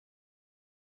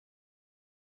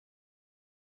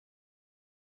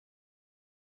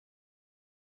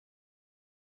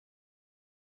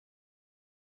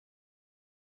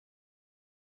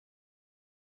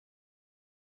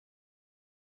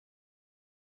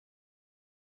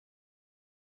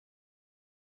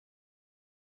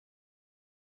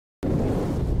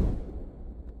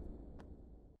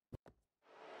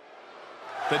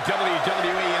The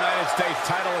WWE United States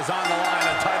title is on the line,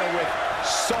 a title with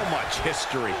so much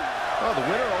history. Well, the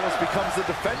winner almost becomes the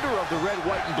defender of the red,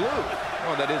 white, and blue.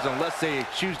 Well, that is, unless they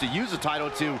choose to use the title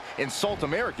to insult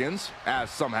Americans, as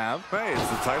some have. Hey, it's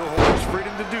the title holder's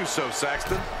freedom to do so,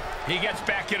 Saxton. He gets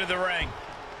back into the ring.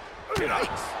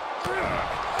 Yikes. Still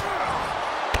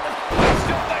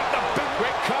make the big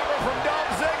quick cover from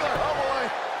Dolph Ziggler. Oh, boy.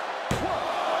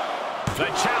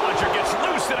 The challenger gets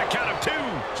loose at a count of 2.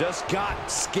 Just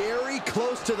got scary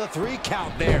close to the 3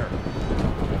 count there.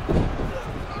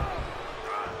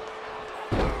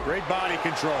 Great body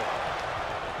control.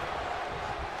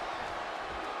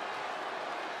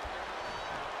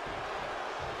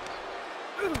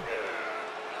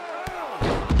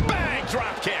 Bang!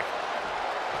 Drop kick.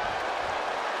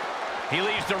 He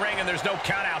leaves the ring, and there's no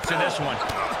countouts in this one.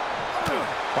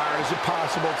 Byron, is it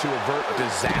possible to avert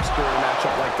disaster in a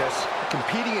matchup like this?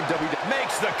 Competing in WWE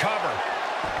Makes the cover.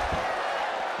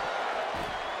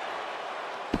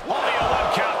 Only a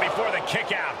 1 count before the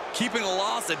kick out. Keeping a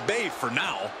loss at bay for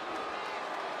now.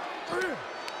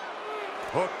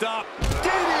 Hooked up.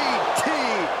 DDT!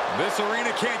 This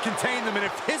arena can't contain them, and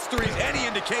if history's any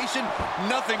indication,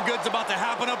 nothing good's about to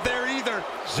happen up there either.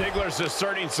 Ziggler's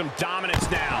asserting some dominance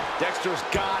now. Dexter's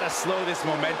gotta slow this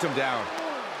momentum down.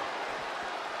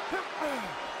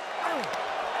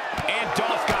 And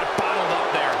Dolph got bottled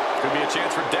up there. Could be a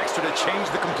chance for Dexter to change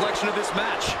the complexion of this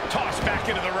match. Tossed back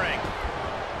into the ring.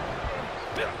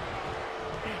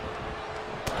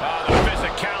 Oh, the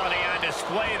physicality on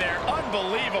display there.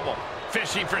 Unbelievable.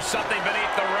 Fishing for something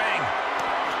beneath the ring.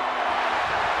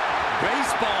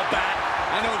 Baseball bat.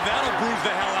 I know that'll bruise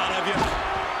the hell out of you.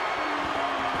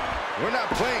 We're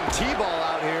not playing T-ball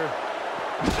out here.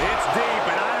 It's deep,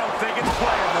 and I don't think it's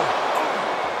playable.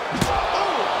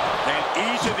 And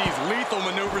each of these lethal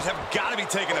maneuvers have got to be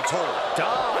taking a toll.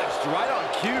 Dodged right on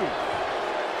cue.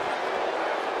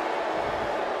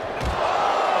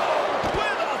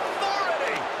 With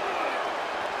authority.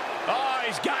 Oh,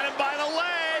 he's got him by the leg.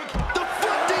 The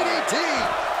foot DDT!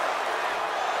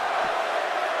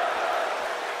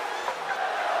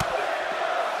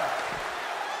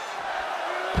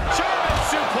 German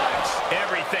suplex.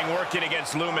 Everything working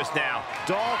against Loomis now.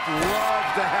 Dolph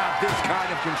loves to have this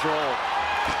kind of control.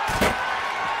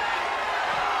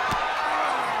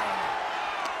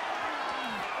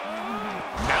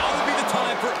 Now would be the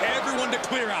time for everyone to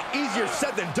clear out. Easier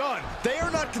said than done. They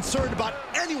are not concerned about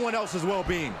anyone else's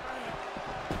well-being.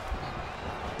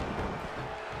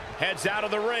 Heads out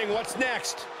of the ring. What's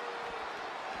next?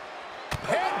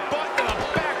 Headbutt to the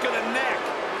back of the neck.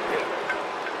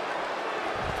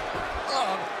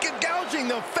 Oh, gouging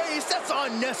the face, that's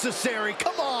unnecessary.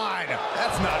 Come on.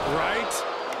 That's not right.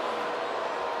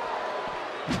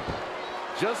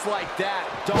 Just like that,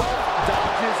 Dolph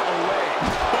dodges away.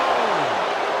 Boom.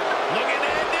 Looking to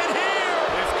end it here.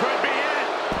 This could be it.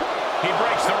 He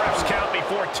breaks the ref's count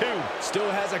before 2.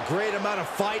 Still has a great amount of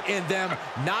fight in them.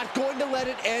 Not going to let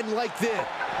it end like this.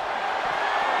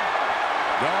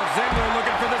 Dolph Ziggler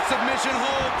looking for the submission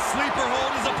hold. Sleeper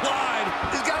hold is applied.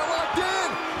 He's got it locked in.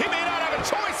 He may not have a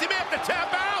choice. He may have to tap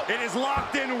out. It is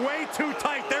locked in way too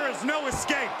tight. There is no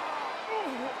escape.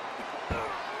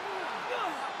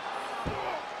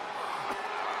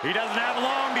 He doesn't have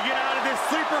long to get out of this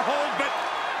sleeper hold, but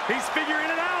he's figuring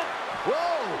it out.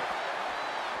 Whoa!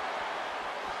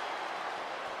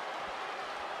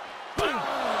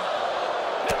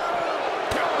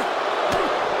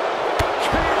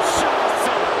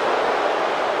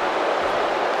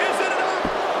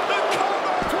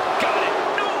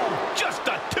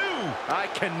 I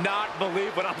cannot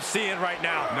believe what I'm seeing right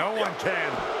now. No one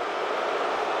can.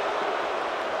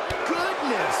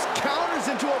 Goodness, counters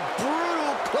into a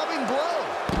brutal clubbing blow.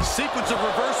 Sequence of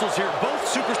reversals here. Both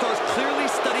superstars clearly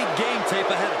studied game tape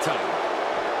ahead of time.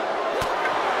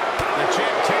 The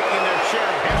champ taking their share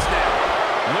of hits now.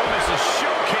 Loomis is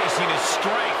showcasing his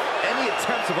strength. Any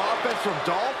attempts of offense from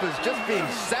Dolph is just being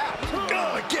sapped.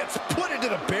 Oh, it gets put into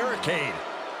the barricade.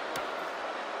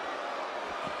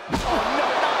 Oh, no,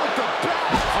 not with the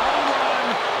back. Home run.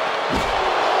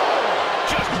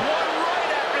 Just one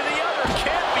right after the other.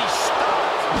 Can't be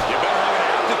stopped. You better have an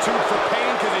aptitude for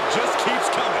pain because it just keeps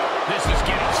coming. This is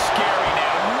getting scary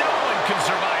now. No one can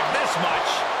survive this much.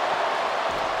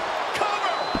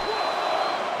 Cover.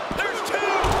 There's 2.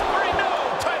 3.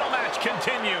 No. Title match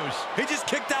continues. He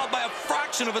just kicked out by a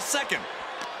fraction of a second.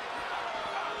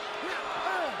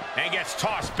 And gets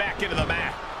tossed back into the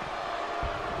mat.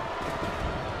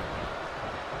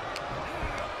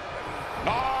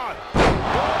 On.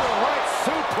 Right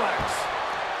suplex.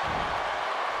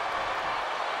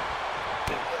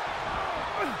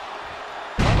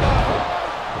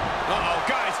 Uh-oh,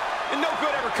 guys,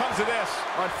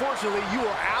 You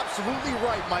are absolutely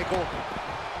right, Michael.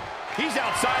 He's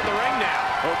outside the ring now.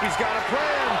 Hope he's got a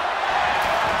plan.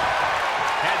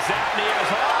 Heads out, and he has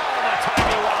all the time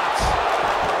he wants.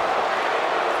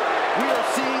 We are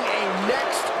seeing a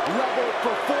next-level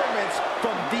performance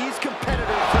from these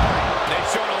competitors tonight. They've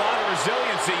shown a lot of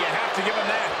resiliency. You have to give them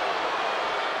that.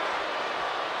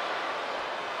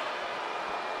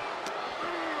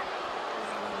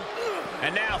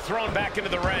 And now thrown back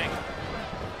into the ring.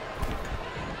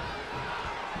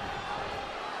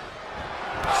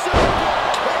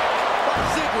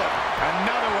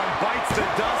 Another one bites the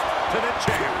dust to the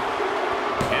champ.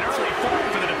 An early fall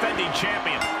for the defending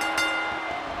champion.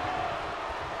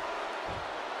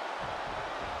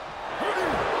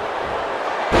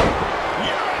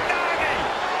 Uranagi!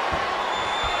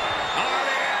 On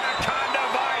the Anaconda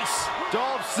Vice.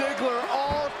 Dolph Ziggler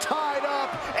all tied up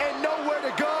and nowhere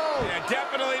to go. Yeah,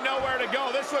 definitely nowhere to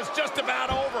go. This was just about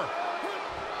over.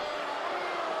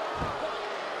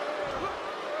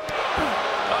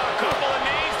 A couple of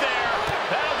knees there.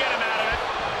 That'll get him out of it.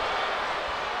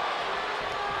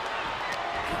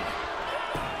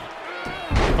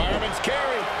 Fireman's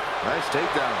carry. Nice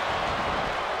takedown.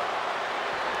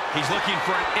 He's looking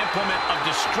for an implement of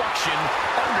destruction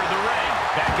under the ring.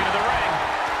 Back into the ring.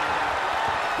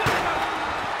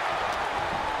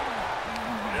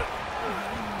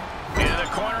 Into the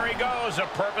corner he goes. A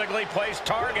perfectly placed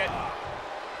target.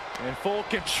 In full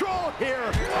control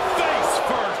here. Face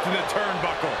first in the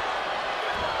turnbuckle.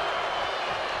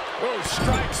 Oh,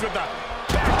 strikes with the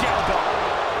back elbow.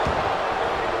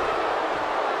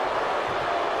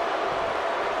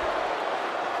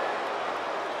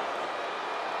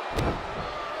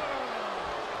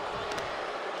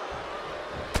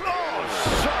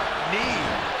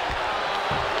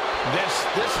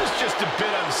 This is just a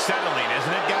bit unsettling,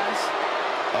 isn't it, guys?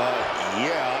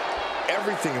 Yeah.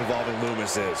 Everything involving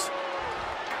Lumis is.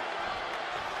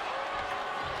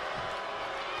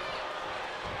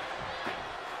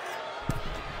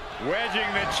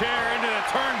 Wedging the chair into the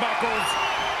turnbuckles.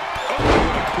 Oh,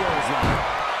 what a clothesline.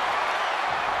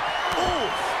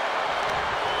 Oof.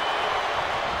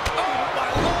 Oh, my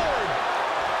Lord.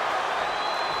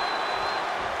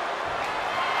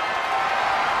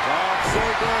 Dolph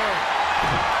Ziggler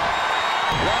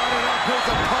lining up his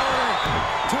opponent,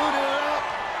 tuning it up.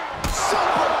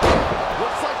 Super.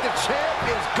 Looks like the champ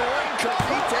is going to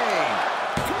retain.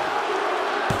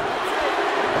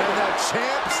 And the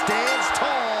champ stands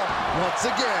tall once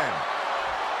again.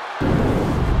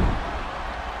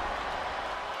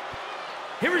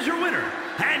 Here is your winner,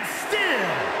 and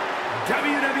still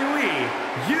WWE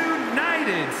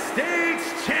United States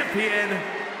Champion,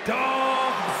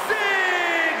 Dolph Ziggler.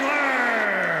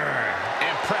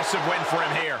 Impressive win for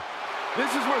him here. This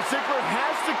is where Ziggler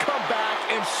has to come back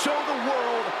and show the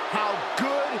world how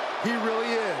good he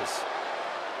really is.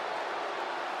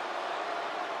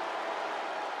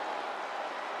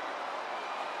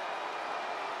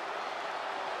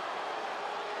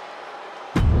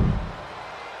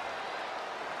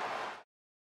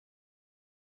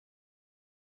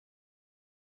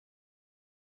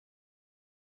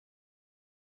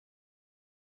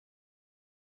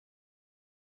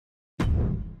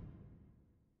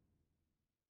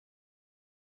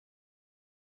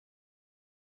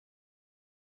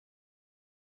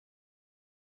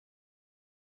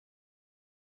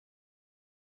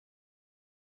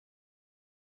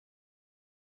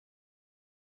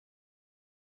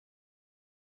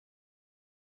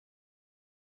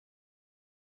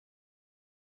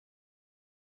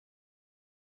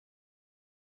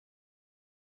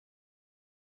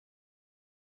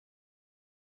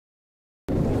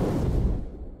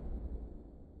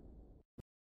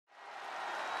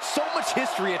 So much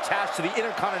history attached to the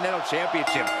Intercontinental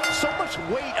Championship. So much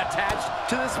weight attached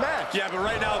to this match. Yeah, but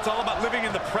right now it's all about living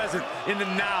in the present, in the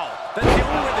now. That's the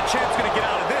only way the champ's going to get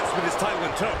out of this with his title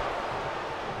in tow.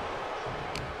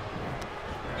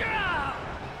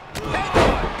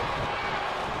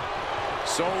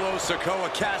 Solo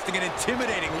Sikoa casting an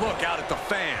intimidating look out at the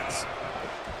fans.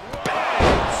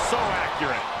 Bang! So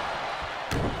accurate.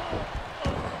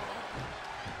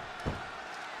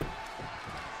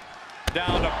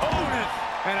 Down to opponent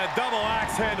and a double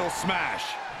axe handle smash.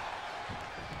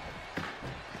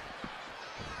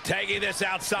 Taking this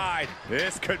outside.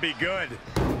 This could be good.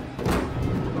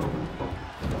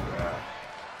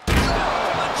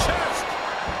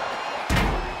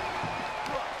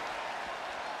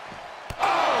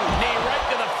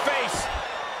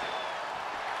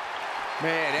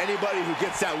 Man, anybody who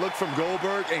gets that look from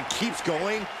Goldberg and keeps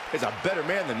going is a better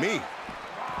man than me.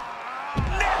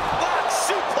 Neckblock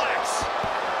suplex.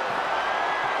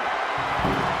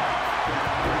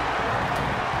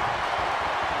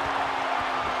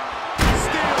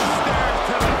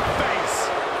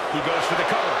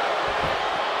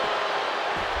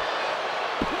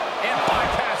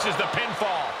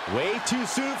 too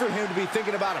soon for him to be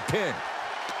thinking about a pin.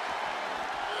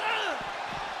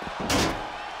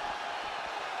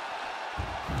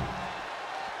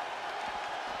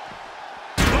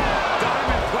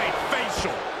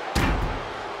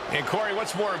 And Corey,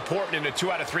 what's more important in a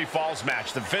 2 out of 3 falls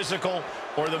match, the physical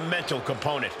or the mental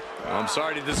component? Well, I'm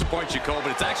sorry to disappoint you, Cole,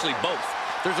 but it's actually both.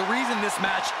 There's a reason this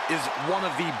match is one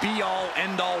of the be-all,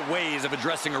 end-all ways of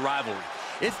addressing a rivalry.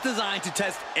 It's designed to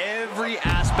test every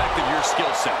aspect of your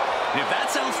skill set. And if that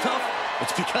sounds tough,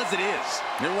 it's because it is.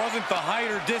 It wasn't the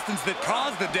height or distance that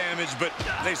caused the damage, but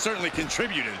they certainly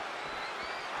contributed.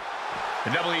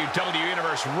 The WWE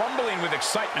Universe rumbling with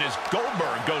excitement as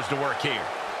Goldberg goes to work here.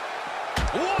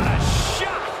 What a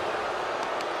shot!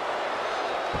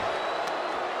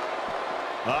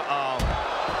 Uh-oh.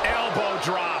 Elbow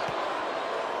drop.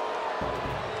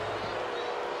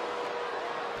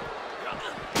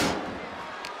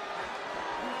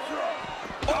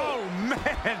 Oh,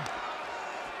 man!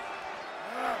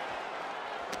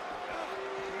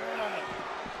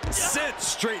 Sit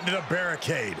straight into the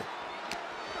barricade.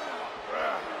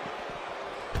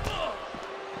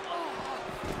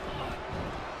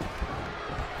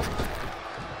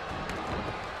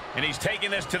 And he's taking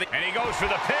this to the... And he goes for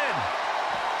the pin.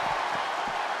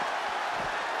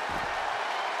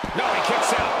 No, he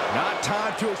kicks out. Not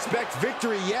time to expect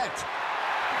victory yet.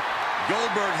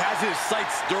 Goldberg has his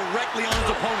sights directly on his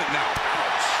opponent now.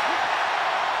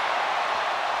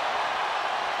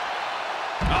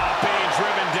 Oh, being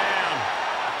driven down.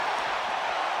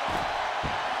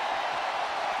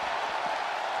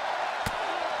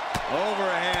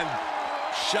 Overhand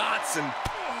shots and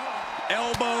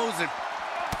elbows and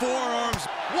forearms,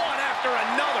 One after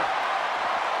another.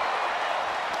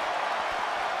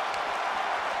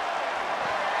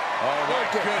 oh my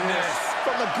goodness.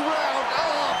 From the ground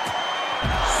up.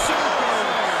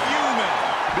 Superhuman.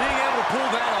 Being able to pull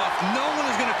that off, no one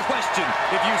is going to question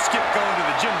if you skip going to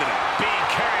the gym today. Being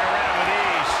carried around with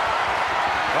ease.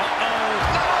 Uh-oh.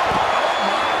 No! Oh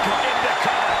my God. In the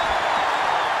cover.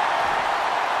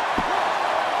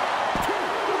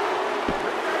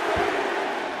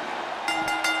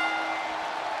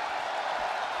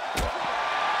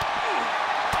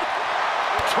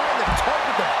 Trying to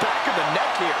target the back of the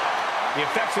neck here. The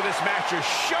effects of this match are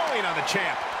showing on the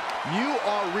champ. You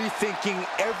are rethinking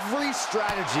every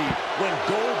strategy when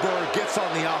Goldberg gets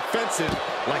on the offensive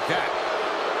like that.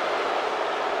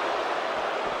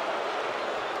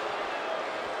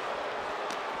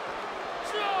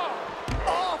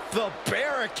 Off the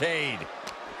barricade.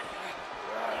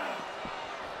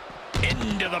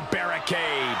 Into the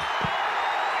barricade.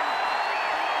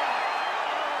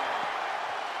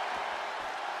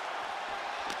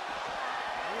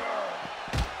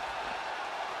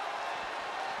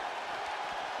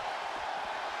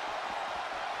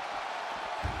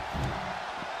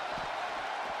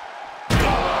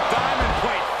 Diamond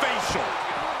plate facial.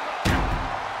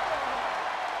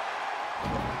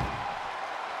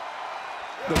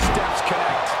 The steps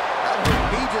connect. How did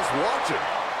he just watch it?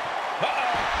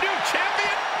 Uh-oh. New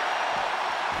champion.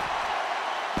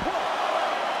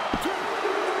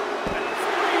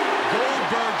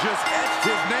 Goldberg just etched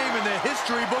his name in the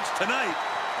history books tonight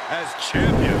as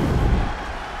champion.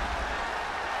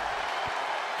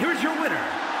 Here's your winner,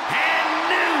 and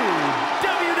new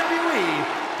WWE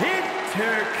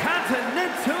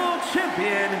Intercontinental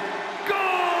Champion, Goldberg!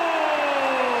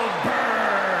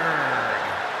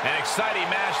 An exciting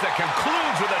match that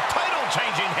concludes with a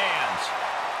title-changing hands.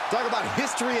 Talk about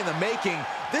history in the making.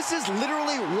 This is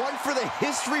literally one for the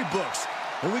history books.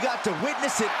 And we got to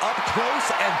witness it up close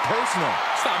and personal.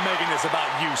 Stop making this about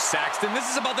you, Saxton. This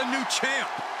is about the new champ.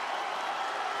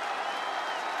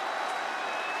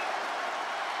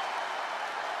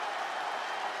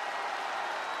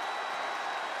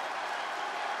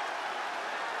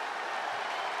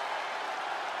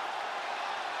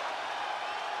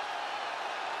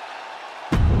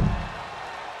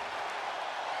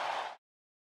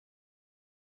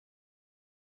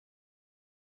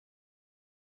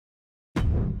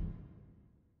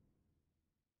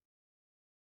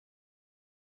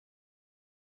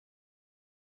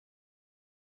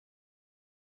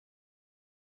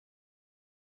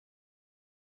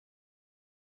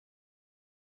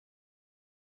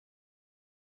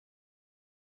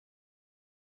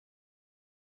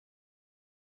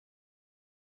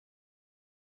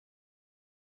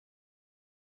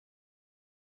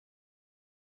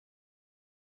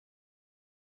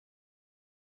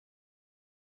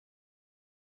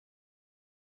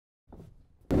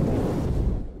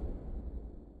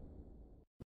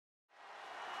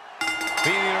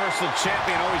 Universal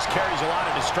Champion always carries a lot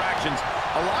of distractions,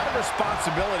 a lot of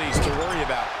responsibilities to worry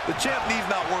about. The champ needs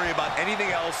not worry about anything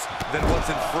else than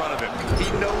what's in front of him. He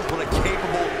knows what a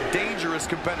capable, dangerous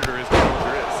competitor his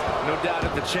challenger is. No doubt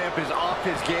if the champ is off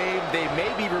his game, they may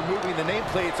be removing the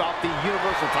nameplates off the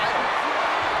Universal title.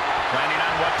 Planning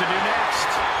on what to do next.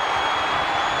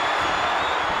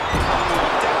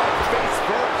 Down face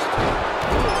first.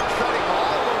 Cutting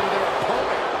all over their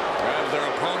opponent. Grabs their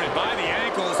opponent by the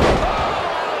ankles.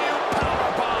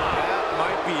 Powerbomb. That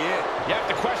might be it. You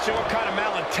have to question what kind of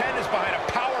malintent is behind a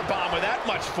powerbomb with that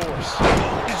much force.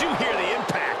 Did you hear the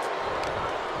impact?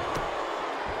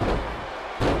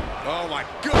 Oh, my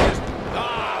goodness.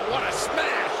 Ah, what a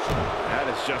smash.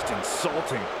 That is just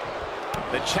insulting.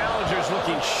 The challenger's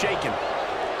looking shaken.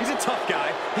 He's a tough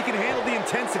guy. He can handle the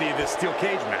intensity of this steel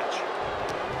cage match.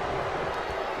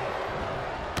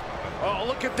 Oh,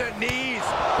 look at their knees.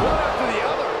 One after the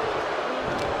other.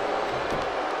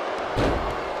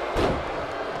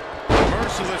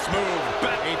 Merciless move.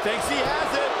 He thinks he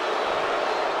has it.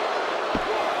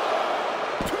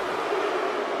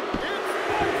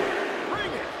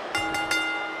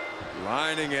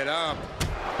 Lining it up.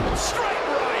 Straight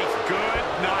right. Good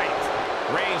night.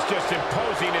 Reigns just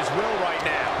imposing his will right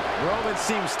now. Roman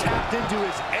seems tapped into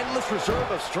his endless reserve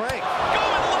of strength.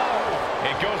 Going low.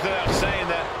 It goes without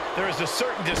saying that there is a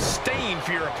certain disdain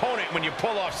for your opponent when you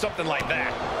pull off something like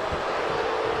that.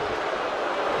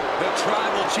 The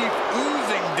tribal chief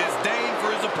oozing disdain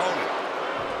for his opponent.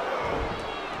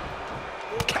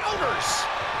 Counters.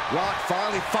 Rock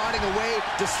finally finding a way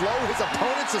to slow his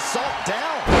opponent's assault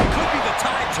down. Could be the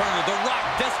tide turner The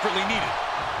Rock desperately needed.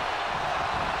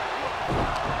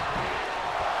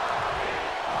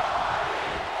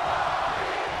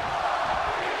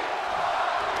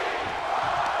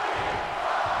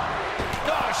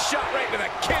 Shot right to the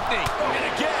kidney. And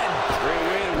again. Great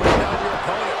way to wear down your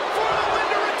opponent. For the win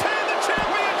to retain the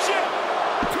championship.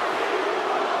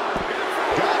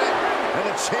 Got it. And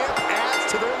the champ adds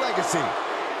to their legacy.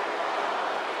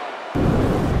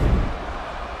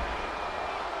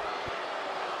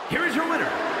 Here is your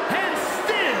winner, and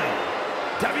still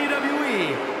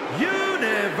WWE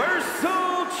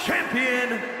Universal Champion,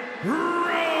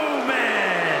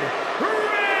 Roman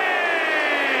Reigns!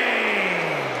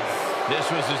 This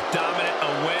was as dominant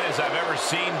a win as I've ever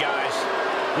seen, guys.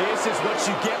 This is what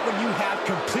you get when you have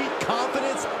complete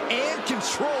confidence and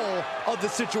control of the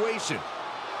situation.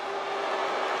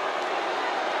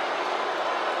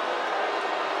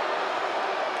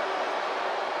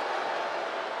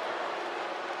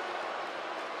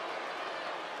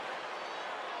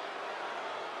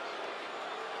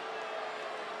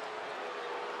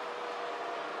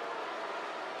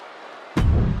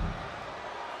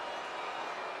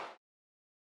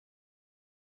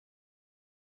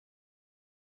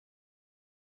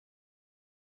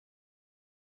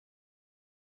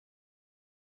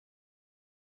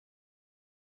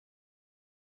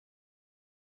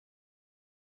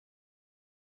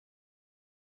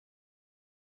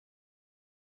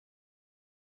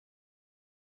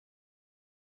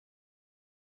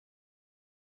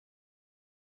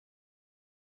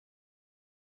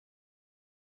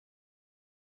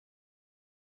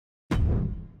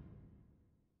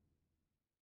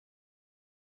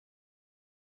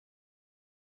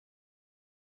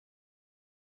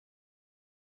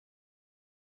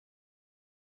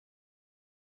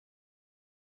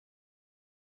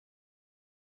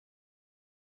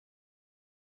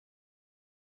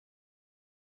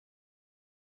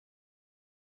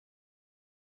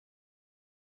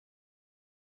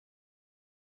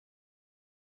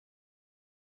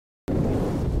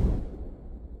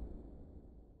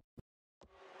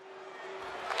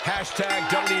 Hashtag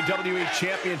WWE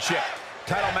Championship.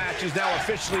 Title match is now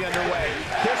officially underway.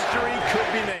 History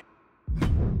could be made.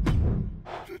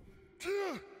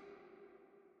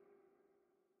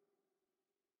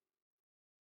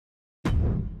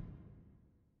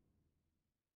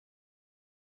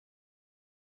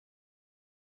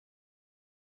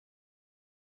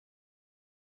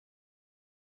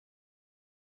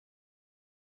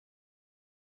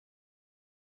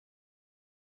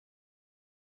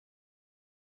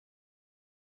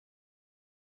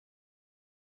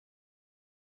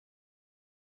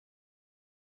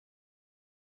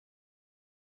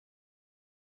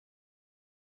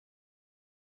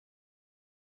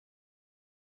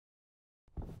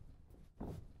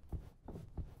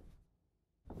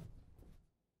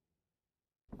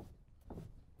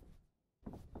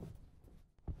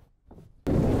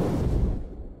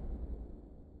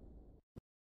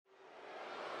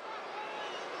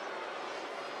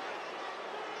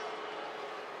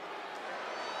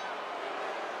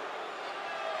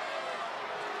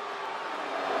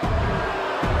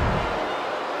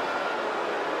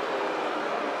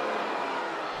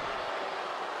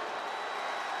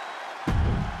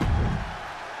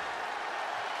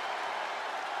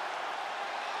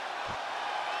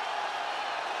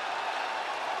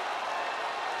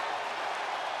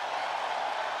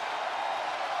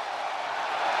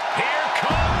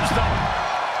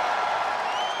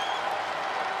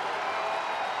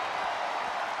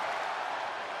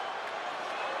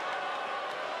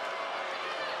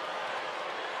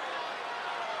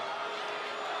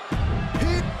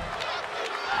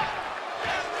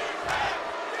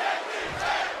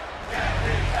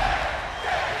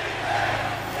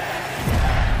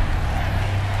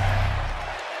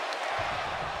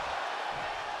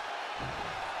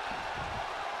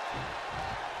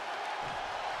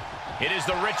 is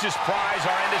the richest prize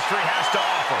our industry has to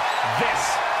offer. This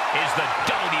is the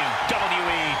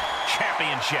WWE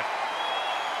Championship.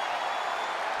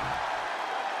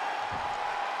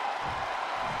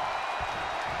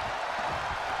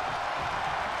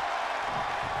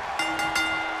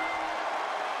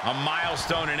 A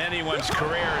milestone in anyone's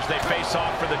career as they face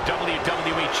off for the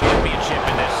WWE Championship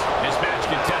in this match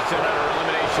contested under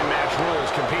elimination match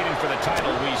rules. Competing for the title,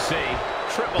 we see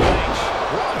Triple H,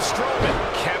 Braun Strowman,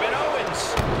 Kevin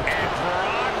Owens, and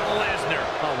Brock Lesnar.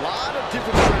 A lot of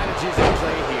different strategies at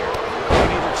play here. You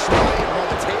can either try and run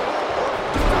the table or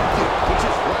do nothing, which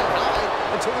is run high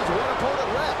until there's one opponent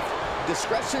left.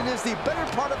 Discretion is the better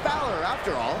part of valor,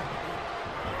 after all.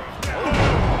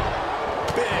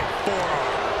 Big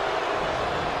forearm.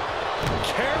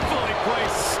 Carefully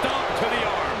placed stomp to the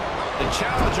arm. The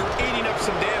challenger eating up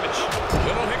some damage.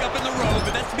 Little hiccup in the road,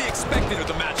 but that's to be expected with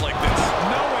a match like this.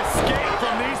 No escape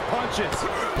from these punches.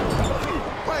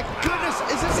 My goodness,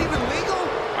 is this even legal?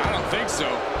 I don't think so.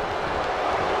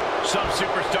 Some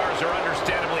superstars are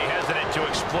understandably hesitant to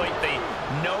exploit the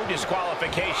no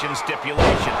disqualification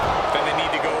stipulation. Then they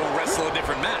need to go wrestle a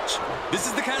different match. This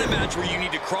is the kind of match where you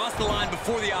need to cross the line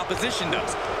before the opposition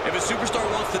does. If a superstar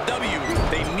wants the W,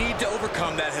 they need to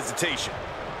overcome that hesitation.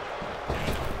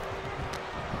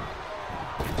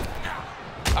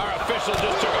 Our official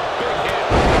just took a big hit.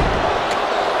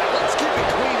 Let's keep it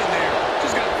clean in there.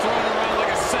 Just got thrown around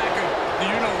like a sack of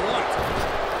you-know-what.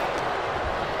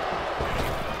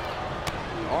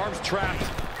 Arms trapped.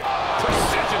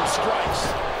 Precision strikes.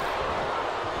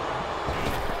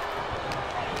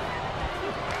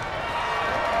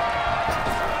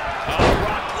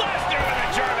 Brock Lesnar with a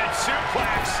German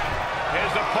suplex.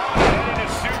 His opponent heading to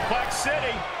Suplex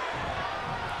City.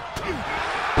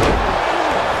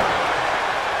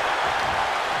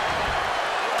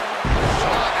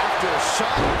 Shot after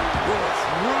shot with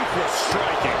ruthless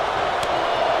striking.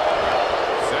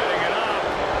 Setting it up.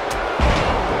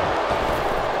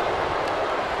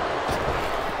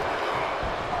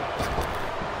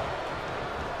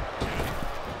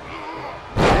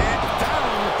 And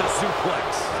down with the suplex.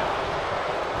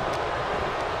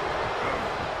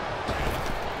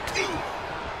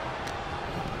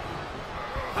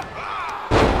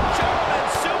 German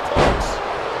suplex.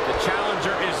 The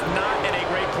challenger is not in a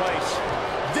great place.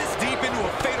 This deep into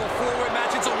a fatal four-way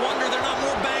match, it's a wonder they're not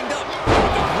more banged up.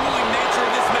 But the grueling nature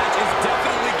of this match is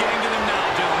definitely getting to them now,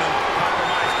 gentlemen.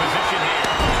 Compromised position here.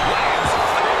 Lands.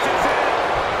 This is it.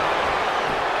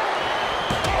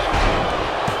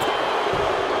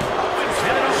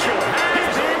 Owens Show has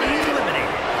been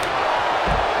eliminated.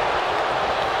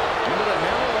 Into the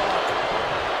hammerlock.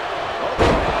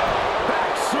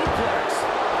 Back suplex.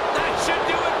 That should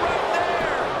do it right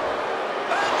there.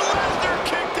 And Lesnar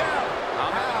kicked out.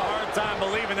 I'm having a hard time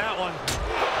believing that one.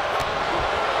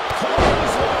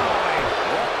 Clothesline.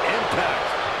 What impact.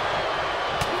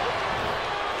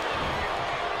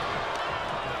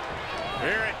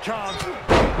 Here it comes.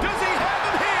 Does he have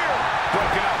him here?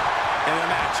 Broken up. And the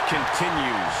match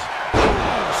continues.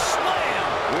 Slam.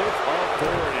 With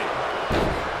authority.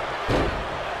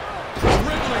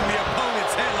 Dribbling the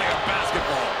opponent's head like a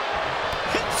basketball.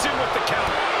 Hits him with the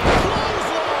counter.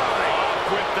 Clothesline.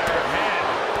 Off with their head.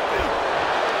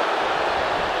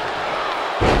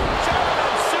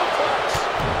 German suplex.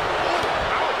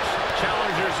 Ouch.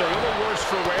 Challenger's a little worse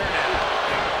for wear now.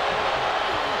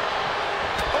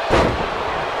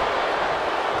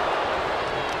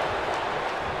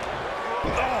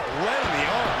 Oh, right in the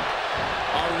arm.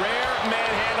 A rare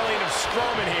manhandling of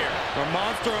Strowman here. The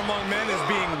monster among men is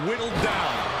being whittled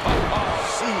down. Oh,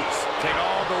 jeez. Take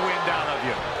all the wind out of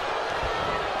you.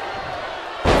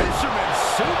 Fisherman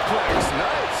suplex.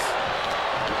 Nice.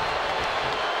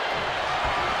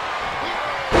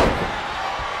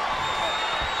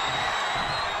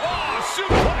 Oh,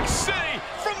 Suplex City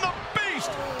from the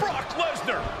Beast, Brock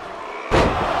Lesnar.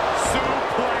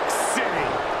 Suplex City.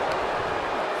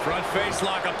 Front face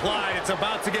lock applied. It's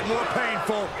about to get more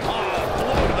painful. Oh,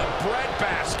 blow to the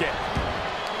breadbasket.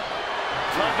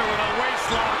 Lesnar with a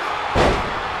waist lock.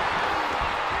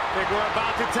 Think we're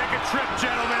about to take a trip,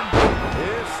 gentlemen.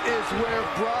 This is where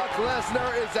Brock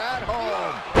Lesnar is at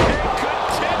home. And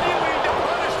continuing to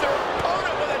punish their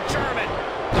opponent with a German.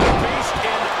 The Beast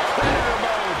in predator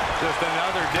mode. Just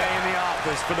another day in the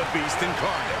office for the Beast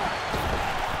incarnate.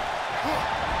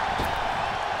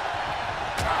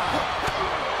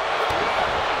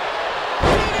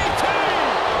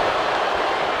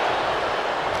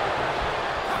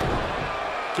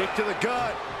 Kick to the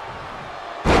gut.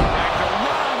 Back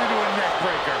around into a neck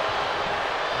breaker.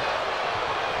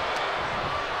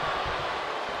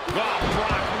 Oh,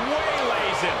 Brock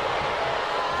waylays him.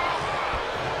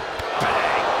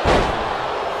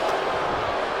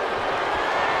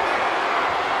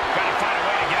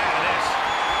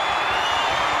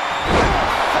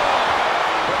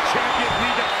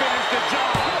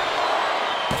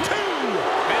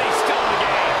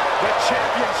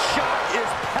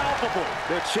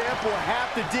 The champ will have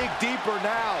to dig deeper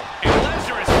now. And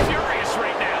Lesnar is furious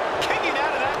right now. Kicking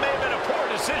out of that may have been a poor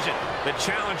decision. The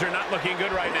challenger not looking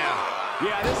good right now.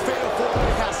 Yeah, this fatal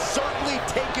four-way has certainly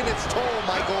taken its toll,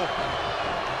 Michael.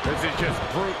 This is just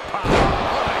brute power.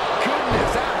 Oh, my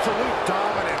goodness, absolute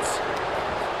dominance.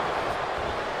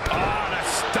 Oh, the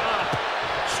stomp.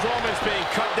 Strowman's being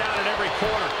cut down in every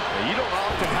corner. You don't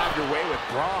often have your way with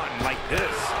Braun like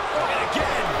this. And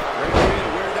again. Great way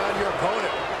to wear down your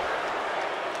opponent.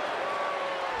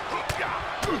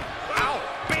 Ow.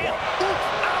 Bam.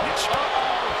 Ouch.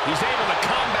 He's able to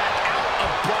combat out of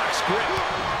Brock's grip.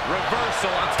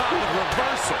 Reversal on top of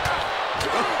reversal.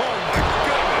 Oh, my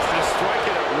goodness. Just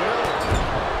striking at will.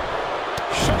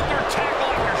 Shoulder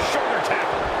tackle after shoulder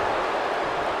tackle.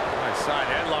 Nice side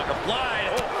headlock applied.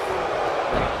 Oh.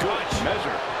 What a good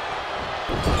measure.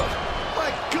 My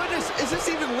goodness, is this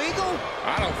even legal?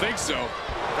 I don't think so.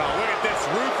 Oh, look at this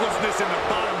ruthlessness in the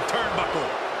bottom turnbuckle.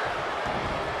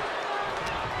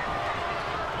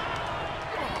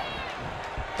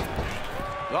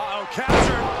 Uh-oh,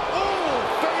 captured. Oh,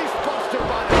 face buster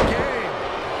by the game.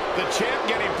 The champ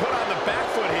getting put on the back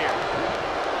foot here.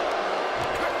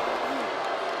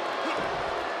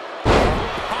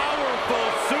 Powerful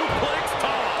suplex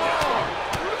toss.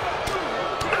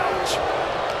 Ouch.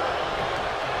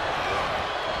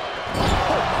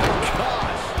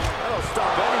 Gosh, that'll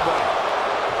stop anybody.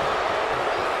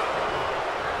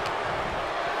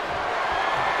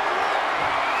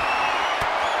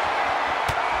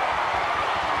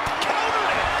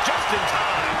 Countered it just in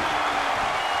time.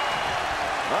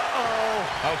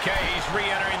 Uh-oh. Okay, he's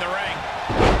re-entering the ring.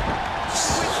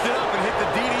 Switched it up and hit the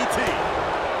DDT.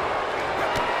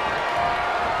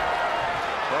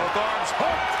 Both arms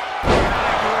hooked.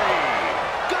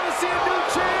 Gonna see a new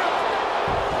champ.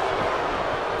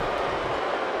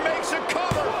 Makes a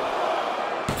cover.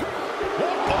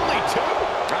 What, only two?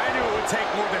 I knew it would take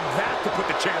more than that to put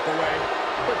the champ away.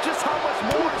 But just how much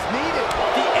more is needed?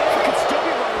 The end could still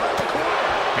be right around the corner.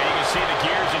 And you can see the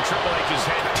gears in Triple H's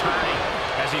head turning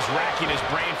as he's racking his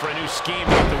brain for a new scheme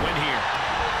to get the win here.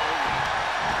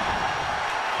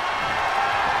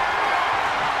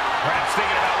 Perhaps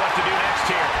thinking about what to do next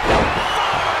here.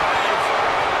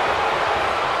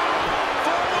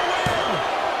 For the win!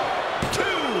 2!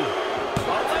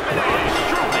 Eliminated.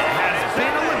 Strowman has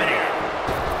been eliminated.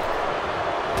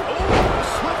 Oh,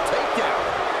 swift takedown.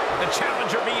 The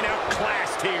challenger being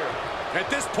outclassed here. At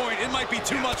this point, it might be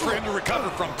too much for him to recover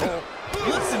from, Cole.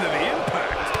 Listen to the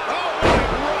impact. Oh,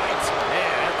 right!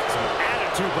 Man, that's some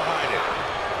attitude behind it.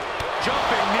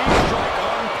 Jumping knee strike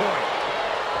on point.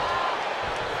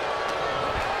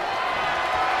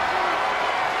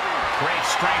 Great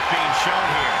strength being shown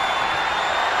here.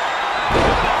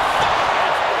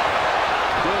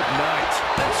 Good night.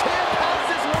 The champ has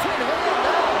this one in hand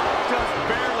now. Just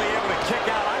barely able to kick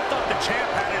out. I thought the champ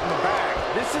had it in the bag.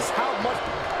 This is how much...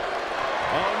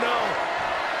 Oh, no.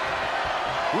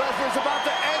 Lesnar's about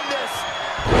to end this.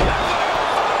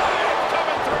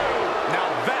 Coming through. Now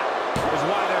that is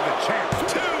why they're the champ.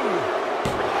 2.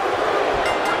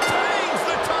 Retains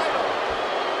the title.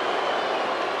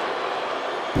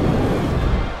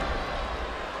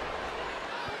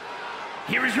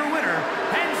 Here is your winner,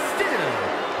 and still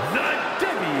the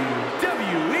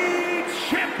WWE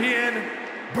Champion,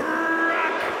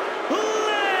 Brock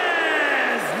Lesnar.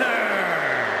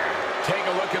 Take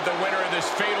a look at the winner of this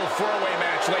fatal four-way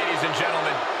match, ladies and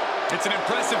gentlemen. It's an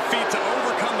impressive feat to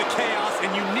overcome the chaos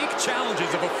and unique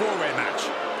challenges of a four-way match.